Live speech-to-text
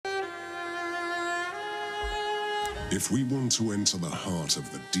If we want to enter the heart of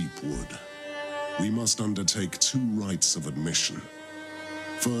the deep wood, we must undertake 2 rites of admission.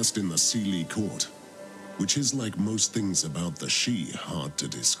 First in the Sealy Court, which is, like most things about the She, hard to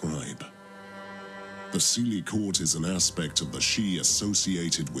describe. The Sealy Court is an aspect of the She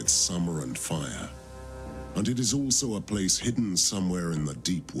associated with summer and fire, and it is also a place hidden somewhere in the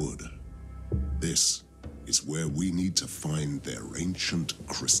deep wood. This is where we need to find their ancient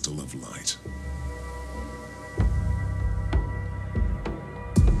crystal of light.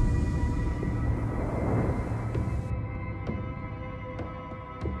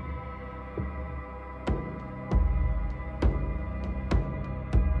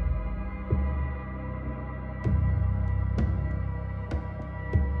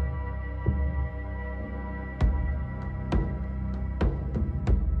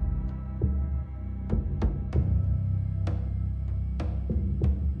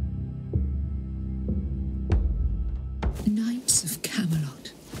 Knights of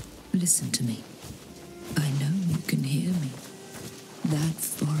Camelot, listen to me. I know you can hear me. That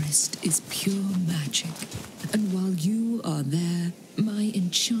forest is pure magic, and while you are there, my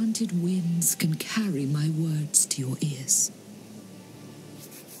enchanted winds can carry my words to your ears.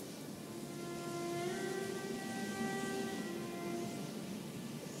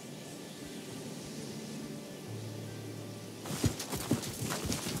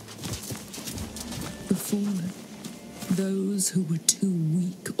 The fallen, those who were too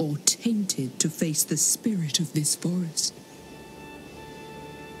weak or tainted to face the spirit of this forest.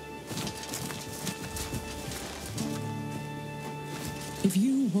 If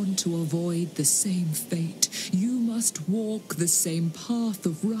you want to avoid the same fate, you must walk the same path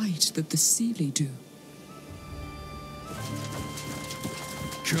of right that the Sealy do.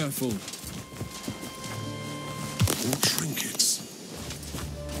 Careful. Or trinkets.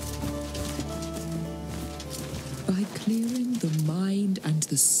 By clearing the mind and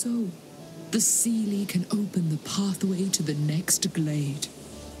the soul, the Sealy can open the pathway to the next glade.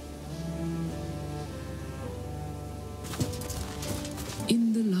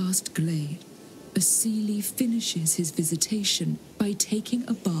 In the last glade, a Sealy finishes his visitation by taking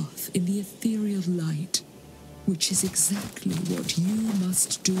a bath in the ethereal light, which is exactly what you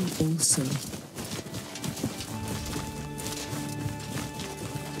must do also.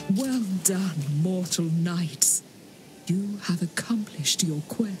 Well done, mortal knights. You have accomplished your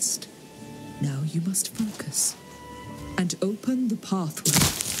quest. Now you must focus and open the pathway.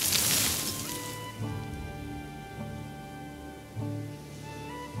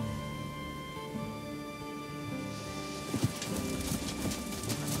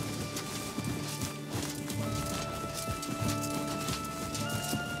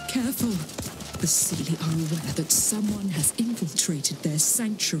 Careful! The Sealy are aware that someone has infiltrated their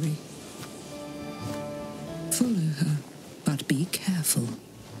sanctuary. Follow her, but be careful.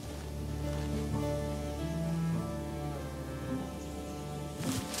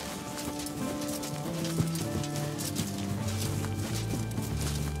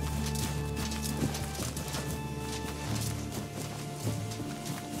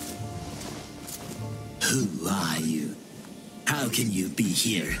 Who are you? How can you be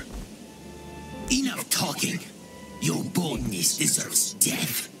here? Enough talking! Your boldness deserves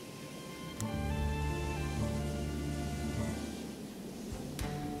death!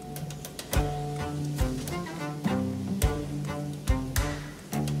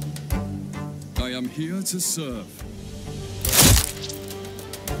 I am here to serve.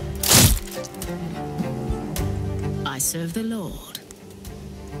 I serve the Lord.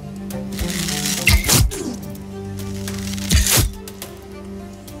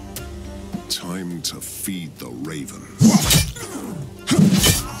 Time to feed the raven.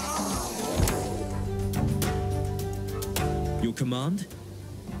 Your command?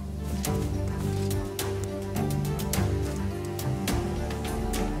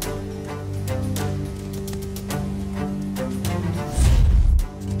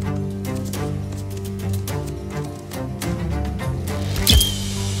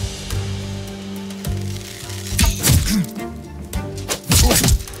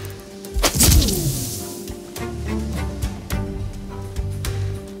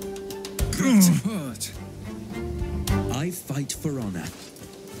 Hurt. I fight for honor.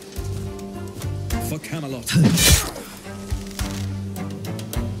 For Camelot.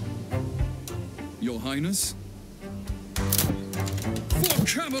 Your Highness? For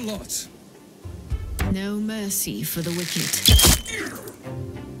Camelot! No mercy for the wicked.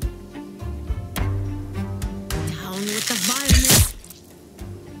 Down with the vileness.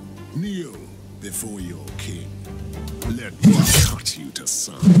 Kneel before your king. Let me cut you to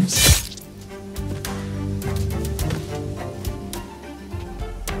size.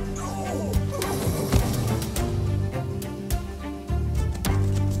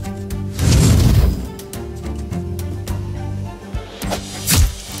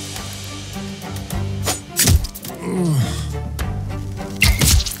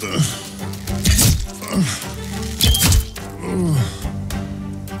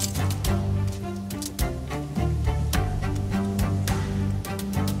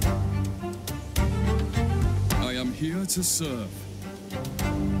 to serve.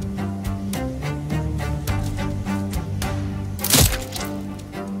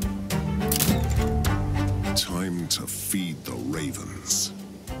 Time to feed the ravens.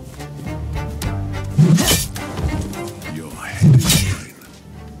 Your head is mine.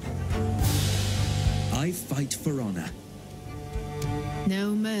 I fight for honor.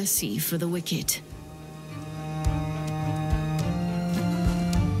 No mercy for the wicked.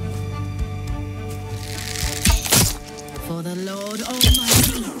 For the Lord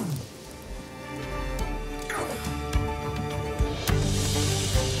Almighty.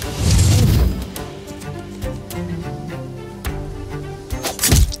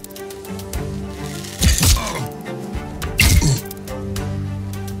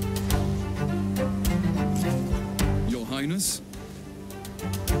 Your Highness?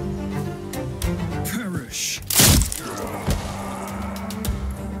 Perish!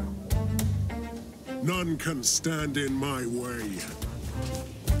 None can stand in my way.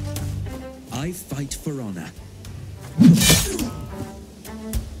 I fight for honor.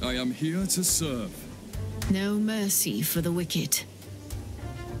 I am here to serve. No mercy for the wicked.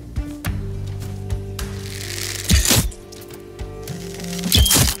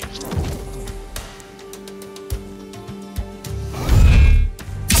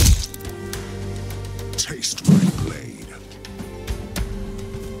 Taste my blade.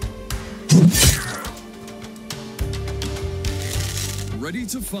 Ready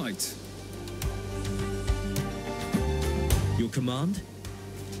to fight. Your command?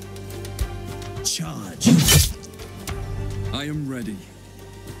 Charge. I am ready.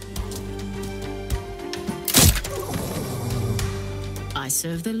 I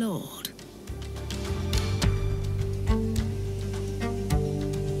serve the Lord.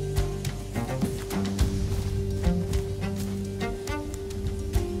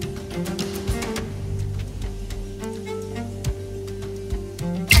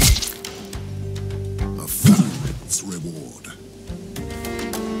 A fellow's reward.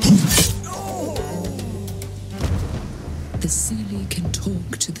 The Seelie can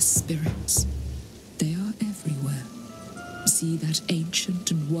talk to the spirits. They are everywhere. See that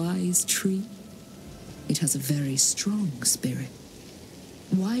ancient and wise tree? It has a very strong spirit.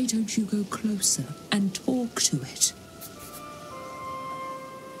 Why don't you go closer and talk to it?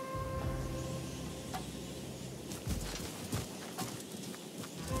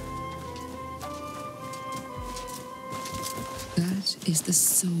 That is the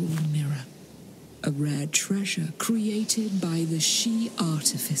soul mirror. A rare treasure created by the She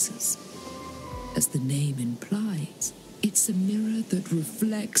Artificers. As the name implies, it's a mirror that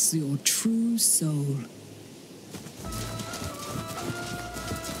reflects your true soul.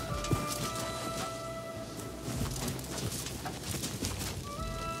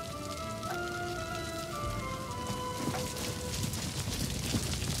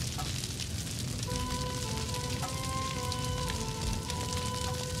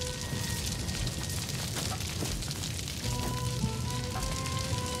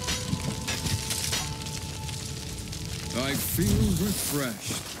 I feel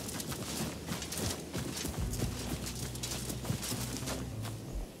refreshed.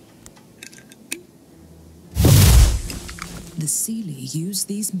 The Seelie use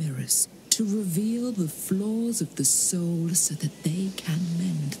these mirrors to reveal the flaws of the soul so that they can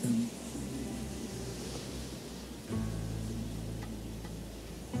mend them.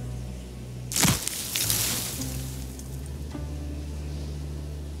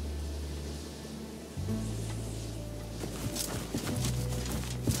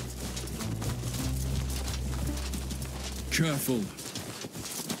 Careful.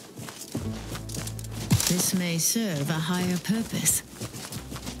 This may serve a higher purpose.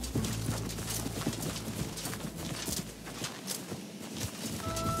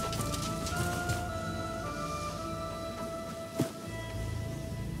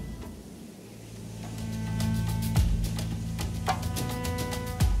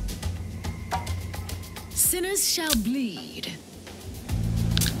 Sinners shall bleed.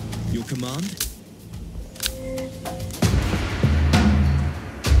 Your command?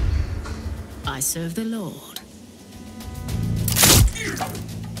 I serve the Lord.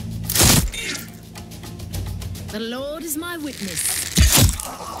 The Lord is my witness.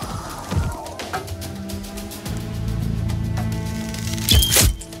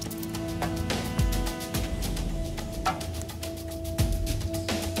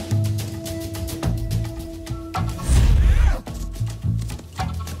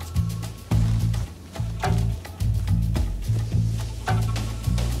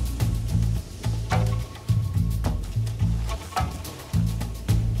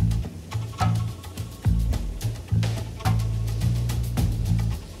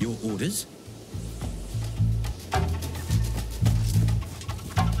 Orders?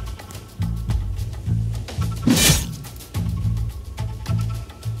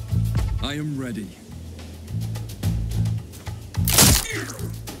 I am ready.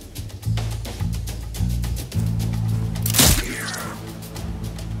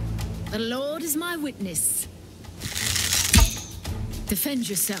 The Lord is my witness. Defend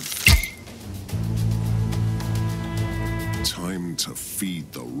yourself. Time to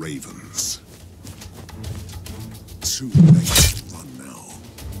feed the ravens. Too late to run now.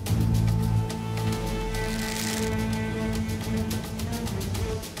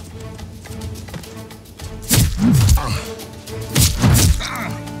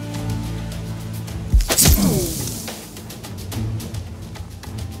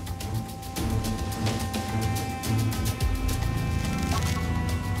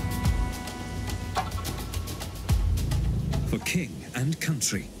 For king and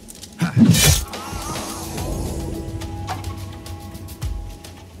country.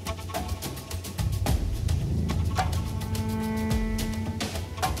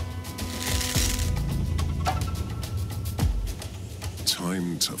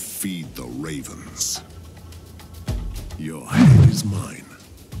 Time to feed the ravens. Your head is mine.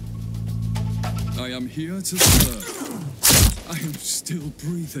 I am here to serve. I am still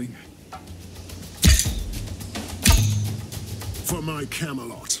breathing. For my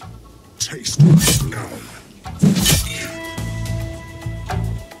Camelot, taste my blood.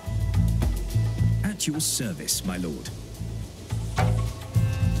 At your service, my lord.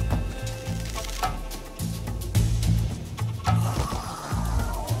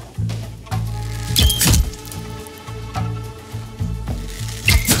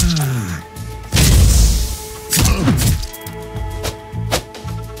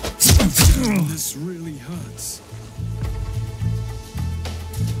 This really hurts.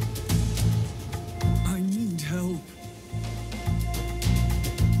 I need help.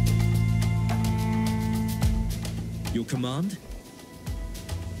 Your command?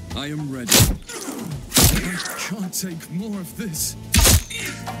 I am ready. I can't take more of this.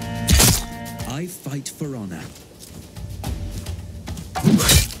 I fight for honor.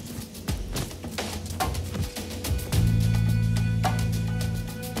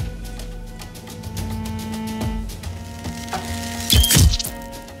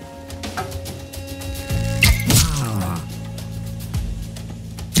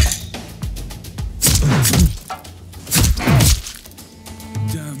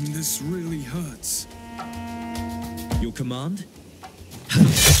 Damn, this really hurts. Your command?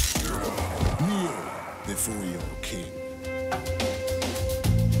 Kneel before your king.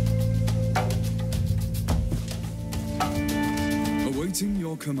 Awaiting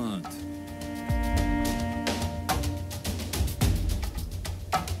your command.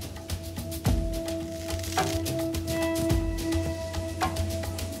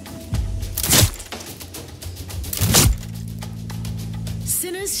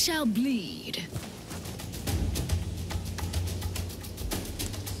 Sinners shall bleed.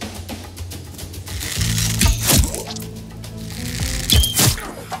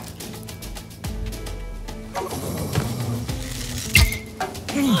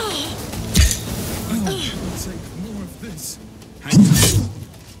 I'll take more of this.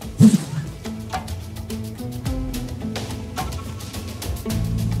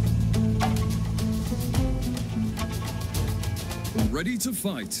 Ready to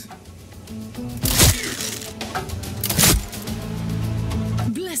fight.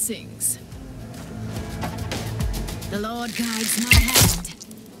 Blessings. The Lord guides my hand.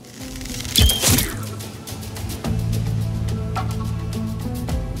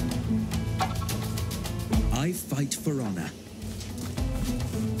 I fight for honor.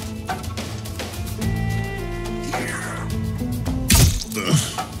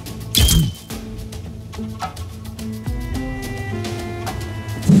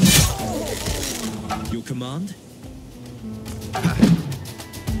 Your command?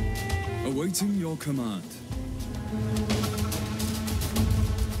 Awaiting your command.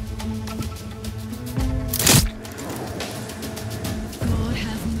 God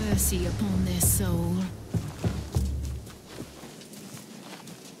have mercy upon their soul.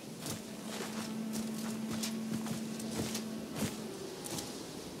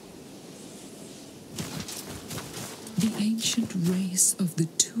 The ancient race of the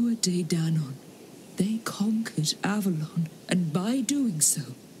Tuatha De Danann. They conquered Avalon, and by doing so,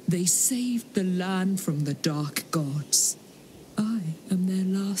 they saved the land from the dark gods. I am their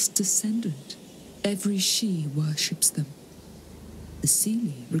last descendant. Every she worships them. The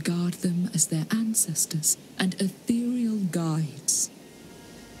Seelie regard them as their ancestors and ethereal guides.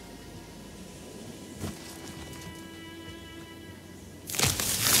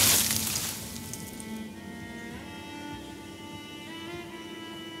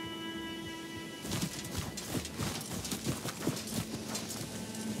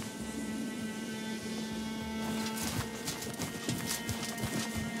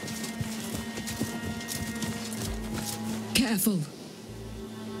 careful.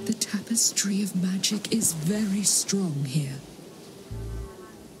 The tapestry of magic is very strong here.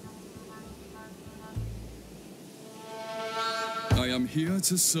 I am here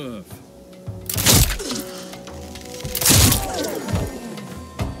to serve.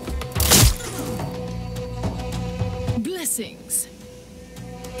 Blessings.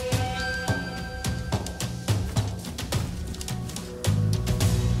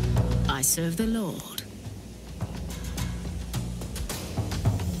 I serve the Lord.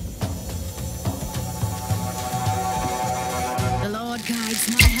 The Lord guides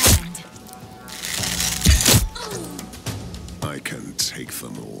my hand. I can take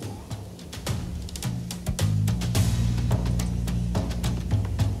them all.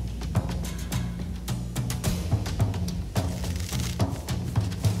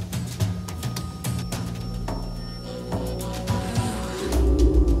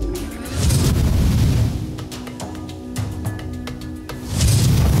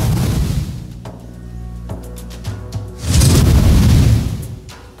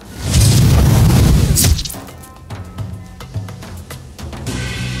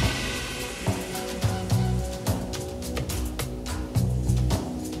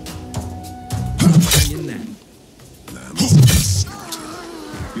 Hang in there. Lambs to be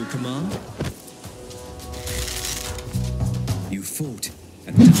slaughtered. Your command? You fought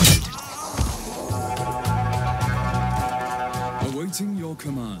and died. Awaiting your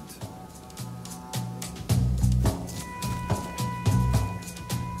command.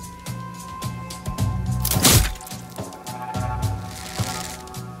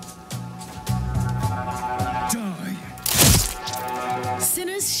 Die.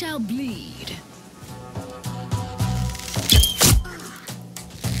 Sinners shall bleed.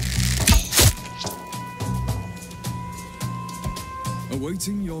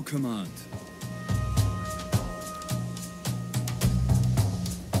 Awaiting your command.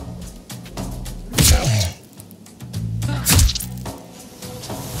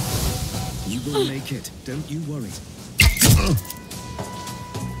 You will make it, don't you worry.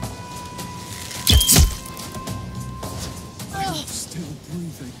 I am still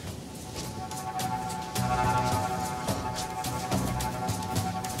breathing.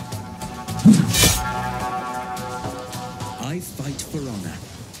 I fight for honor.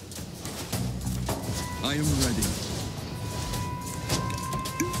 I am ready.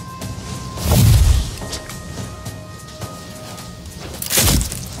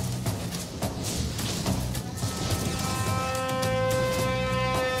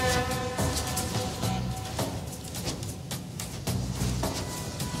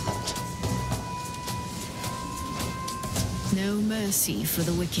 No mercy for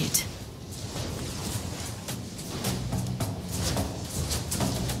the wicked.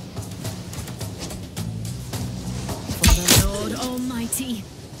 For the Lord Almighty.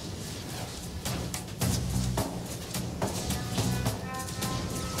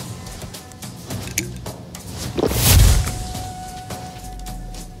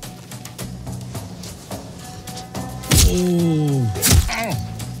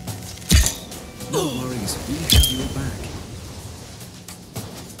 No worries, we have your back.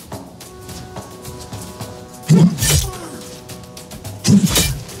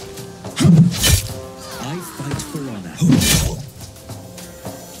 I fight for honor.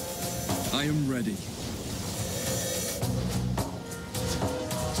 I am ready.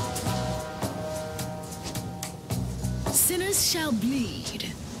 Sinners shall bleed.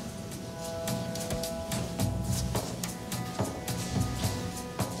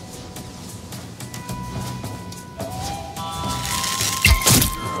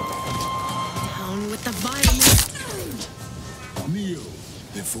 Down with the violence. Kneel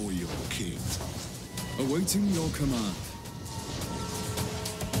before your king. Awaiting your command.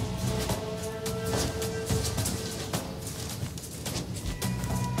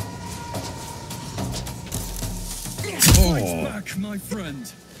 Fight back, my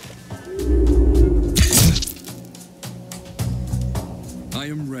friend. I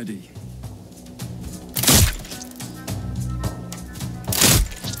am ready.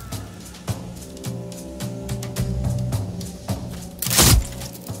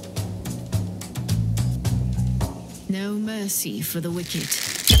 No mercy for the wicked.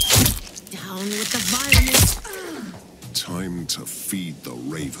 Down with the violence. Time to feed the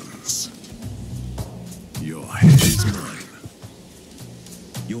ravens. Your head is mine.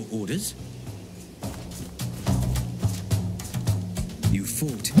 Your orders? You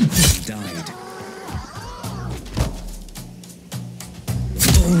fought and died.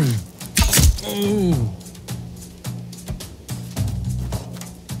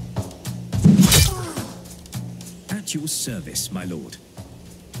 At your service, my lord.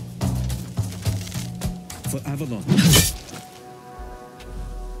 For Avalon.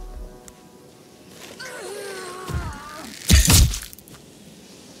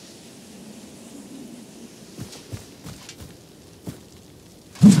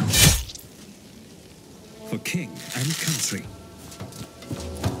 For king and country.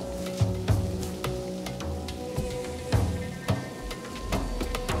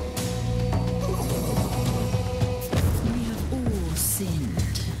 We have all sinned.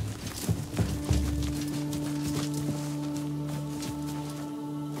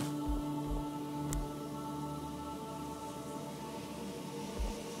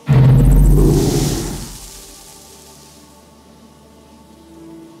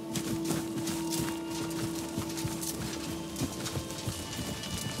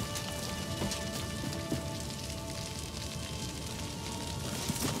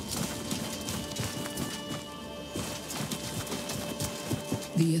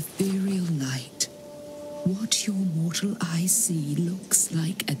 The ethereal light. What your mortal eyes see looks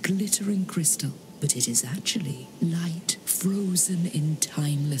like a glittering crystal, but it is actually light frozen in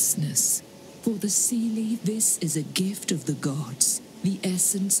timelessness. For the Seelie, this is a gift of the gods, the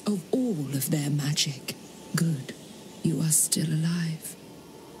essence of all of their magic. Good, you are still alive.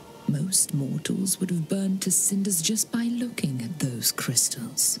 Most mortals would have burned to cinders just by looking at those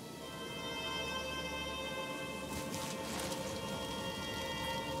crystals.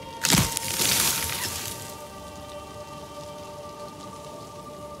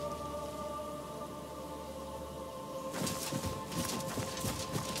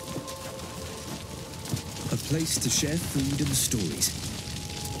 A place to share food and stories.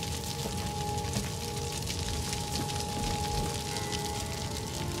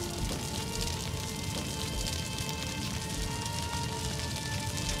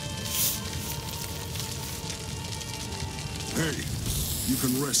 Hey, you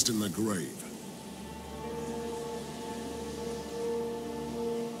can rest in the grave.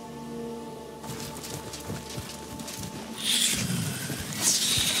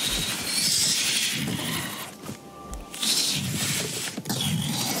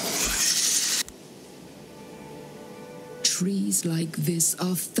 Trees like this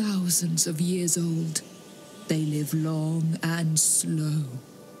are thousands of years old. They live long and slow.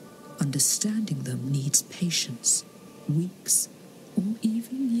 Understanding them needs patience, weeks, or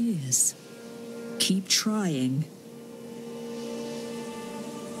even years. Keep trying.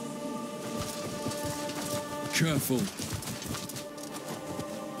 Careful.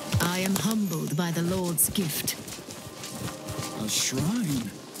 I am humbled by the Lord's gift. A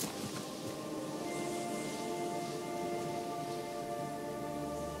shrine.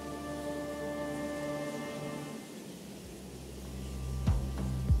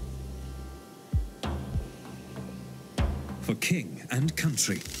 For king and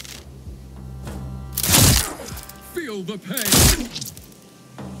country. Feel the pain.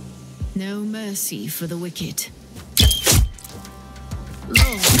 No mercy for the wicked.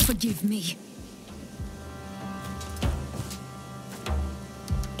 Lord, forgive me.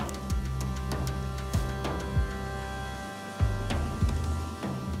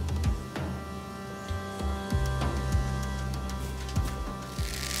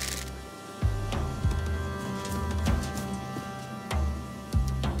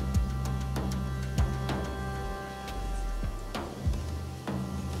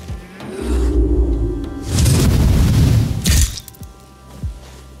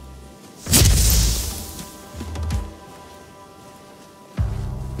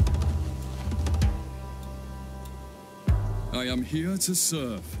 I am here to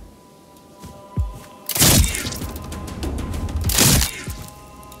serve.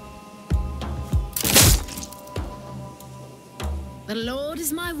 The Lord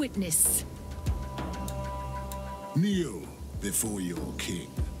is my witness. Kneel before your king.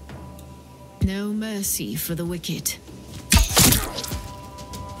 No mercy for the wicked.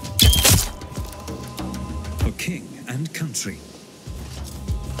 For king and country.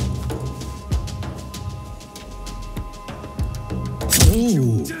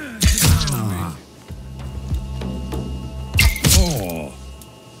 You dare to challenge me? Oh!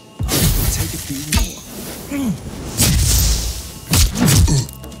 I'll take a few more.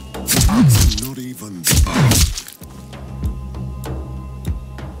 Not even.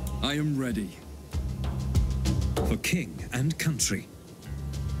 I am ready. For king and country.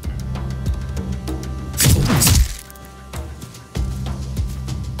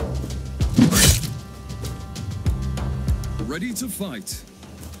 Ready to fight.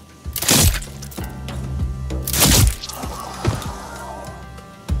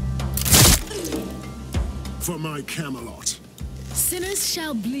 For my Camelot. Sinners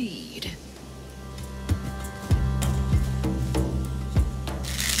shall bleed.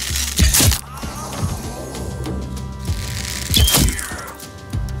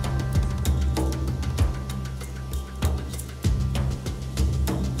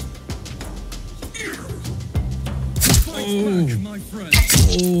 Fight back, my friend.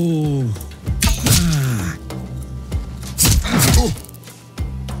 Oh.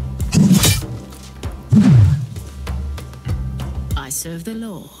 I serve the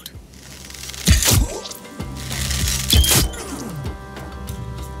Lord.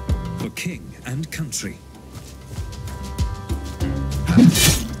 For king and country.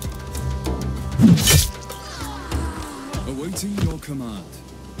 Awaiting your command.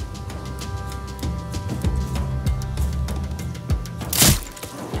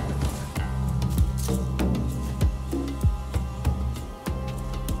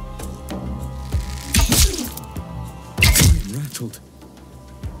 I'm rattled.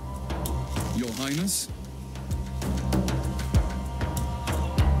 Your Highness?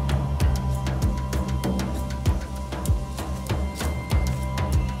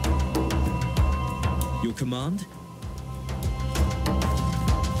 Your command?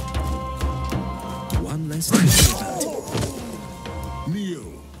 One less to worry about.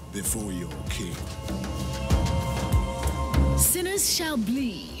 Kneel before your king. Sinners shall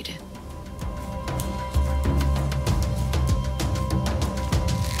bleed.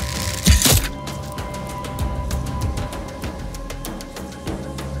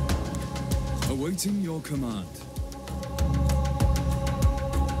 Awaiting your command.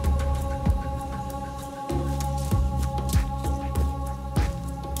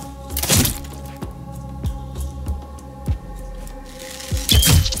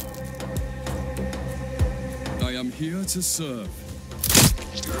 I am here to serve.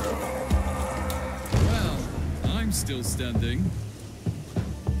 Well, I'm still standing.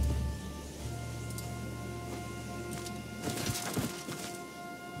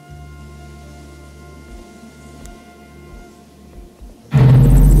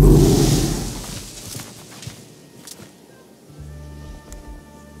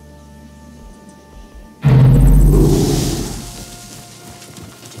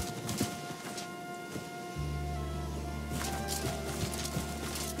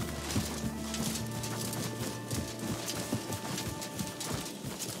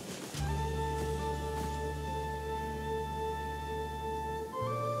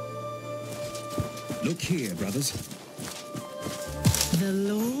 Look here, brothers. The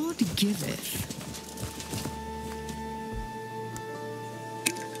Lord giveth.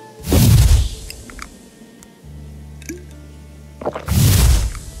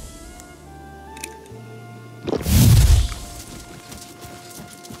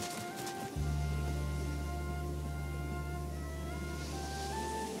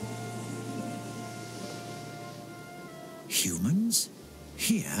 Humans?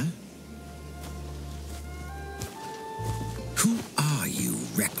 Here? Who are you,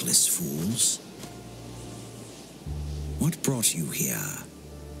 reckless fools? What brought you here?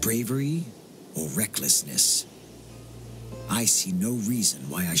 Bravery or recklessness? I see no reason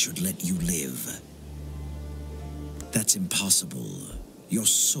why I should let you live. That's impossible. Your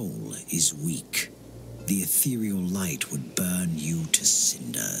soul is weak. The ethereal light would burn you to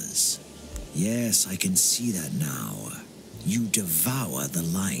cinders. Yes, I can see that now. You devour the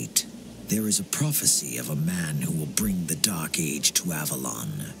light. There is a prophecy of a man who will bring the Dark Age to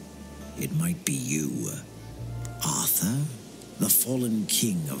Avalon. It might be you. Arthur? The fallen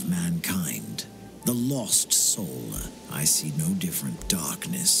king of mankind. The lost soul. I see no different.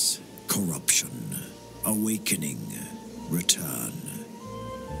 Darkness. Corruption. Awakening. Return.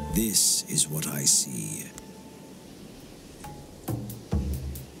 This is what I see.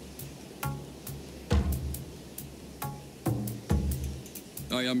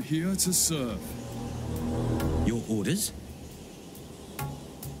 I am here to serve. Your orders?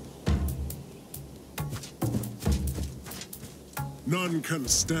 None can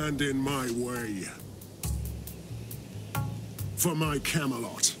stand in my way. For my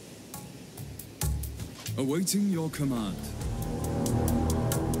Camelot. Awaiting your command.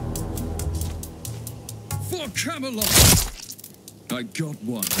 For Camelot! I got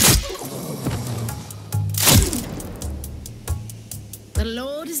one. The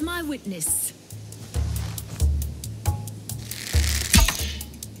Lord is my witness.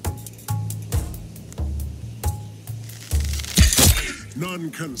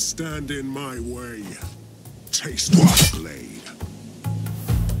 None can stand in my way. Taste my blade.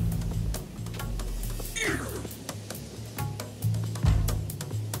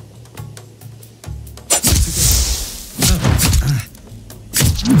 To the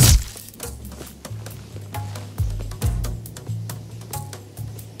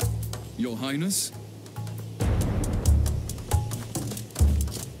Your Highness?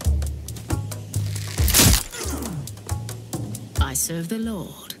 I serve the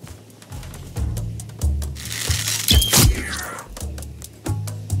Lord.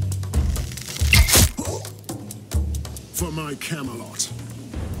 For my Camelot.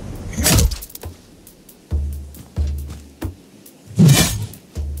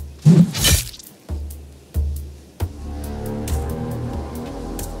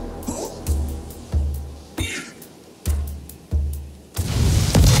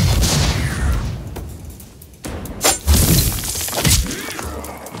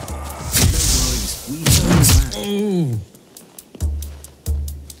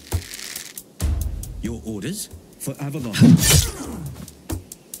 Your orders? For Avalon.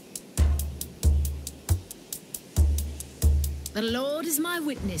 The Lord is my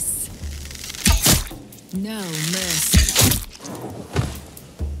witness. No mercy.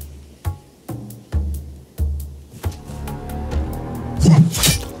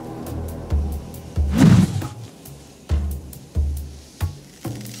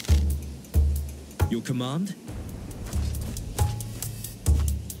 Your command?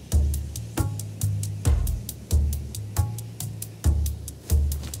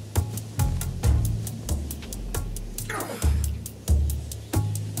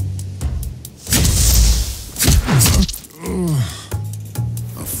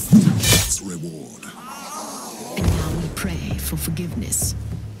 A fool's reward. And now we pray for forgiveness.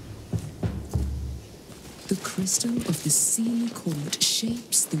 The crystal of the Sealy Court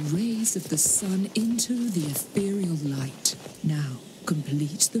shapes the rays of the sun into the ethereal light. Now,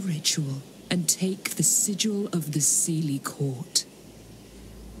 complete the ritual and take the sigil of the Sealy Court.